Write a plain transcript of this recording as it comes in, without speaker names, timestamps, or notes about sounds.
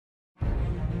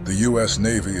The U.S.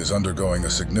 Navy is undergoing a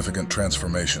significant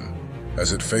transformation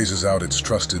as it phases out its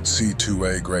trusted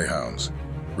C-2A Greyhounds,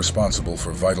 responsible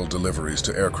for vital deliveries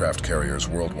to aircraft carriers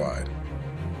worldwide.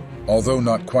 Although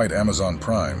not quite Amazon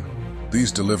Prime,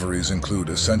 these deliveries include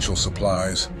essential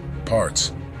supplies,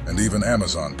 parts, and even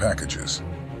Amazon packages.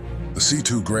 The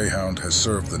C-2 Greyhound has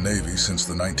served the Navy since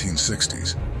the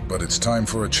 1960s, but it's time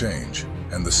for a change,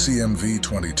 and the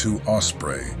V-22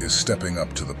 Osprey is stepping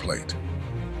up to the plate.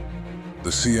 The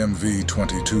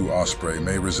V-22 Osprey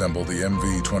may resemble the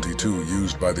V-22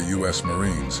 used by the U.S.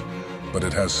 Marines, but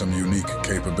it has some unique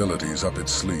capabilities up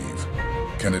its sleeve.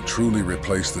 Can it truly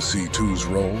replace the C-2's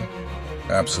role?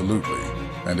 Absolutely,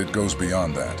 and it goes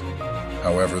beyond that.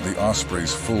 However, the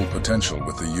Osprey's full potential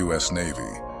with the U.S.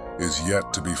 Navy is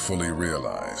yet to be fully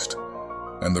realized,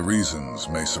 and the reasons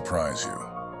may surprise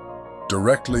you.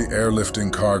 Directly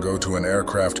airlifting cargo to an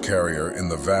aircraft carrier in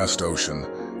the vast ocean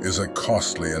is a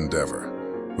costly endeavor,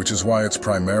 which is why it's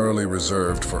primarily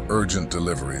reserved for urgent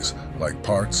deliveries like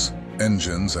parts,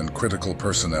 engines, and critical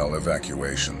personnel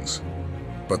evacuations.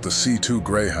 But the C-2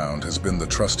 Greyhound has been the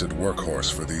trusted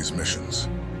workhorse for these missions.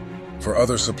 For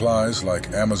other supplies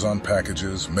like Amazon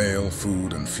packages, mail,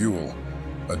 food, and fuel,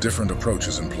 a different approach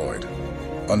is employed: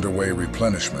 underway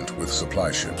replenishment with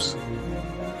supply ships.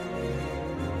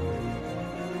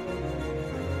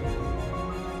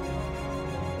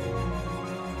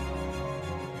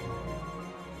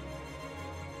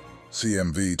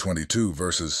 V-22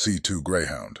 versus C-2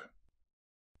 Greyhound.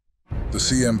 The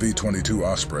V-22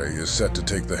 Osprey is set to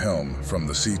take the helm from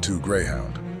the C-2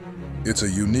 Greyhound. It's a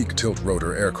unique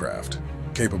tilt-rotor aircraft,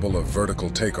 capable of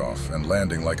vertical takeoff and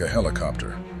landing like a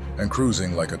helicopter, and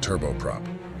cruising like a turboprop.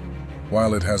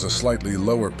 While it has a slightly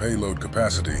lower payload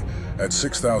capacity at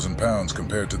 6,000 pounds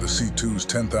compared to the C-2's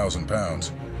 10,000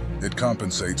 pounds, it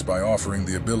compensates by offering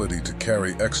the ability to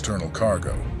carry external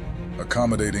cargo,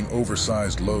 accommodating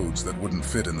oversized loads that wouldn't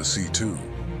fit in the C-2.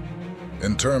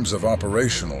 In terms of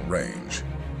operational range,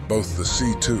 both the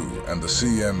C-2 and the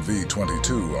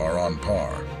V-22 are on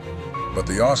par, but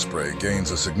the Osprey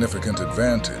gains a significant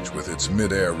advantage with its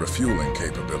mid-air refueling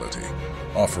capability,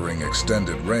 offering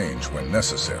extended range when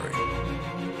necessary.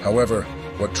 However,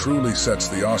 what truly sets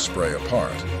the Osprey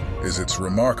apart is its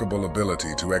remarkable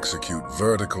ability to execute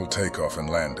vertical takeoff and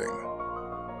landing,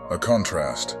 a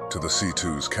contrast to the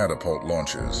C-2's catapult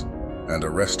launches and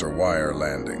arrestor wire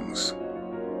landings.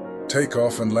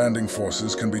 Takeoff and landing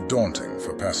forces can be daunting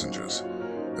for passengers,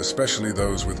 especially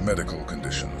those with medical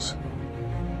conditions.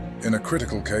 In a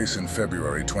critical case in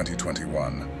February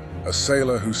 2021, a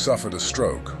sailor who suffered a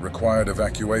stroke required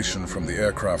evacuation from the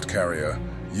aircraft carrier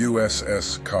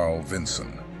USS Carl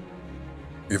Vinson.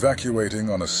 Evacuating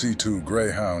on a C-2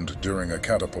 Greyhound during a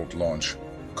catapult launch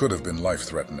could have been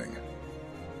life-threatening.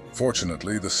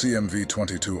 Fortunately, the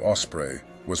V-22 Osprey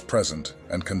was present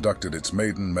and conducted its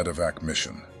maiden medevac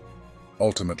mission,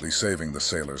 ultimately saving the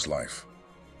sailor's life.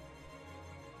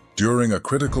 During a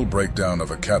critical breakdown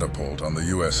of a catapult on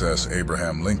the USS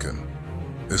Abraham Lincoln,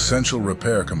 essential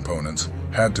repair components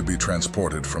had to be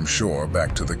transported from shore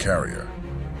back to the carrier.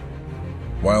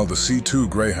 While the C-2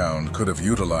 Greyhound could have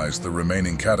utilized the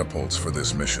remaining catapults for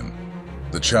this mission,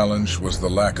 the challenge was the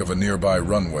lack of a nearby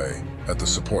runway at the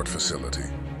support facility.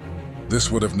 This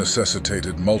would have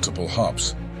necessitated multiple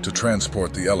hops to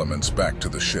transport the elements back to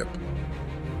the ship.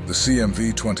 The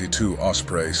V-22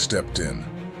 Osprey stepped in,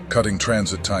 cutting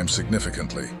transit time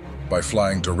significantly by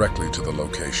flying directly to the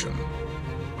location.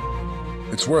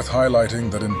 It's worth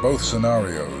highlighting that in both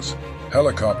scenarios,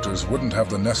 helicopters wouldn't have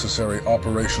the necessary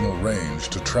operational range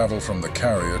to travel from the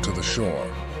carrier to the shore.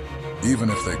 Even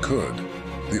if they could,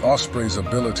 the Osprey's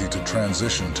ability to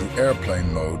transition to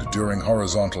airplane mode during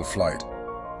horizontal flight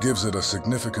gives it a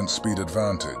significant speed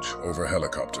advantage over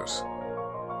helicopters.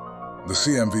 The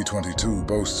V-22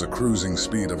 boasts a cruising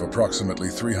speed of approximately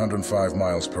 305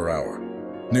 miles per hour,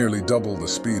 nearly double the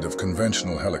speed of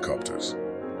conventional helicopters.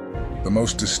 The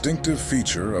most distinctive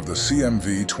feature of the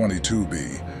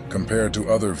V-22B compared to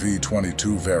other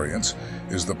V-22 variants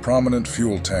is the prominent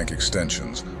fuel tank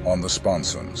extensions on the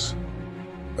sponsons.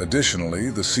 Additionally,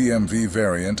 the CMV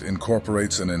variant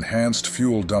incorporates an enhanced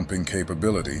fuel dumping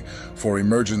capability for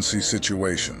emergency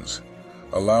situations,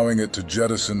 allowing it to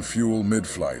jettison fuel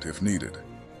mid-flight if needed.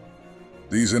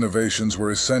 These innovations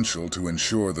were essential to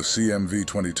ensure the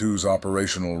V-22's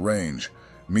operational range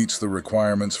meets the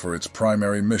requirements for its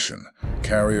primary mission,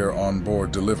 carrier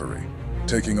on-board delivery,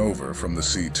 taking over from the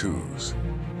C-2s.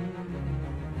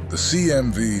 The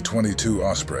V-22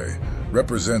 Osprey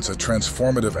represents a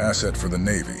transformative asset for the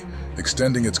Navy,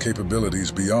 extending its capabilities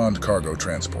beyond cargo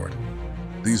transport.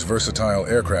 These versatile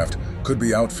aircraft could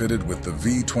be outfitted with the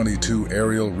V-22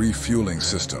 Aerial Refueling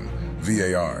System,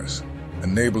 VARs,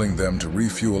 enabling them to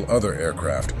refuel other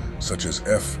aircraft such as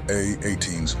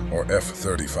F/A-18s or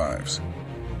F-35s.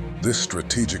 This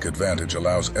strategic advantage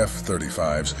allows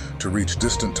F-35s to reach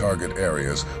distant target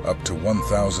areas up to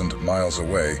 1,000 miles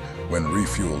away when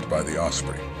refueled by the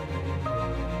Osprey.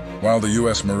 While the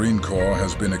U.S. Marine Corps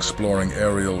has been exploring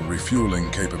aerial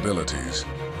refueling capabilities,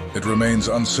 it remains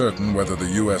uncertain whether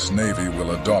the U.S. Navy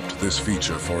will adopt this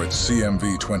feature for its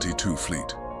V-22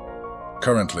 fleet.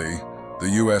 Currently, the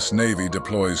U.S. Navy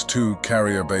deploys 2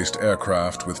 carrier-based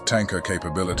aircraft with tanker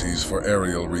capabilities for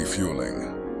aerial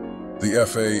refueling. The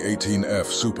F/A-18F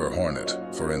Super Hornet,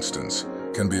 for instance,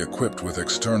 can be equipped with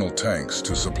external tanks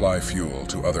to supply fuel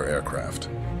to other aircraft.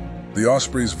 The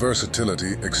Osprey's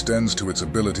versatility extends to its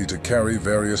ability to carry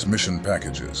various mission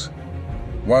packages.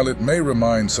 While it may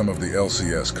remind some of the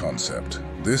LCS concept,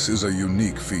 this is a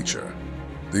unique feature.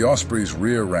 The Osprey's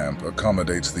rear ramp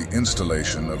accommodates the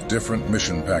installation of different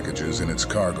mission packages in its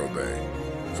cargo bay.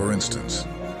 For instance,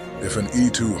 if an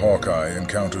E-2 Hawkeye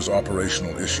encounters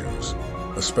operational issues,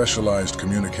 a specialized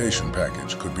communication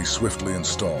package could be swiftly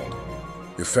installed,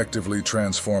 effectively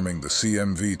transforming the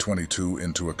V-22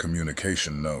 into a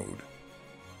communication node.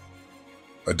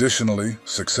 Additionally,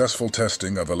 successful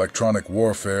testing of electronic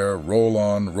warfare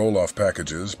roll-on, roll-off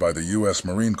packages by the U.S.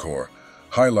 Marine Corps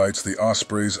highlights the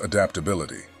Osprey's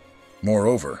adaptability.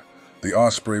 Moreover, the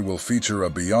Osprey will feature a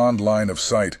beyond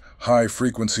line-of-sight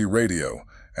high-frequency radio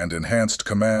and enhanced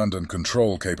command and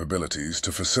control capabilities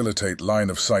to facilitate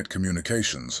line-of-sight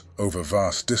communications over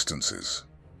vast distances.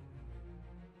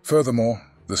 Furthermore,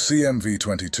 the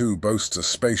V-22 boasts a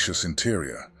spacious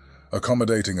interior,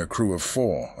 accommodating a crew of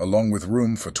 4, along with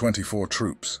room for 24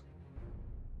 troops.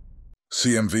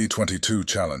 V-22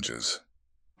 challenges.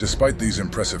 Despite these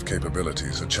impressive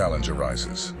capabilities, a challenge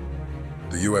arises.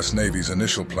 The U.S. Navy's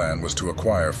initial plan was to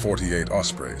acquire 48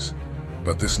 Ospreys,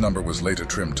 but this number was later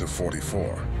trimmed to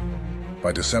 44.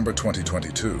 By December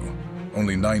 2022,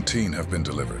 only 19 have been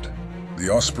delivered.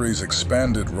 The Osprey's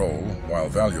expanded role, while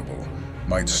valuable,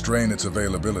 might strain its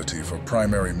availability for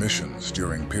primary missions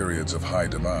during periods of high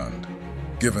demand,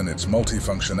 given its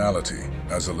multifunctionality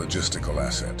as a logistical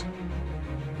asset.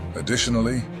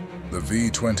 Additionally, the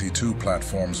V-22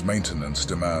 platform's maintenance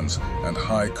demands and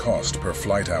high cost per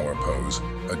flight hour pose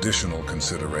additional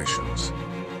considerations.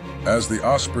 As the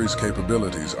Osprey's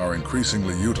capabilities are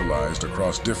increasingly utilized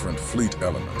across different fleet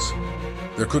elements,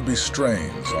 there could be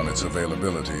strains on its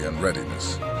availability and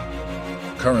readiness.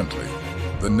 Currently,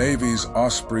 the Navy's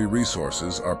Osprey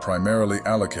resources are primarily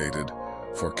allocated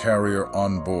for carrier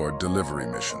on-board delivery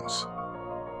missions.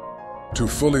 To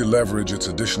fully leverage its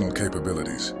additional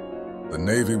capabilities, the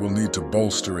Navy will need to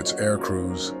bolster its air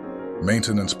crews,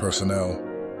 maintenance personnel,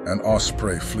 and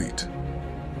Osprey fleet.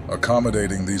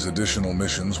 Accommodating these additional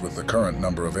missions with the current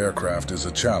number of aircraft is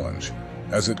a challenge,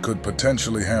 as it could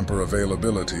potentially hamper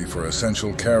availability for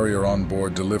essential carrier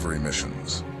on-board delivery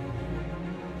missions.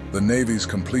 The Navy's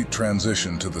complete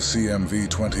transition to the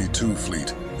V-22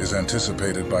 fleet is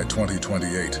anticipated by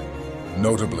 2028.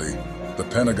 Notably, the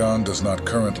Pentagon does not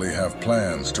currently have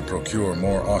plans to procure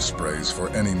more Ospreys for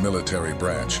any military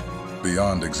branch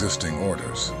beyond existing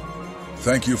orders.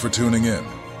 Thank you for tuning in.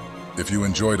 If you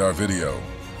enjoyed our video,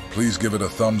 please give it a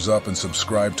thumbs up and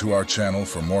subscribe to our channel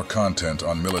for more content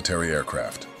on military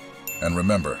aircraft. And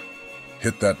remember,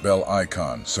 hit that bell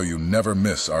icon so you never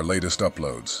miss our latest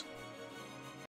uploads.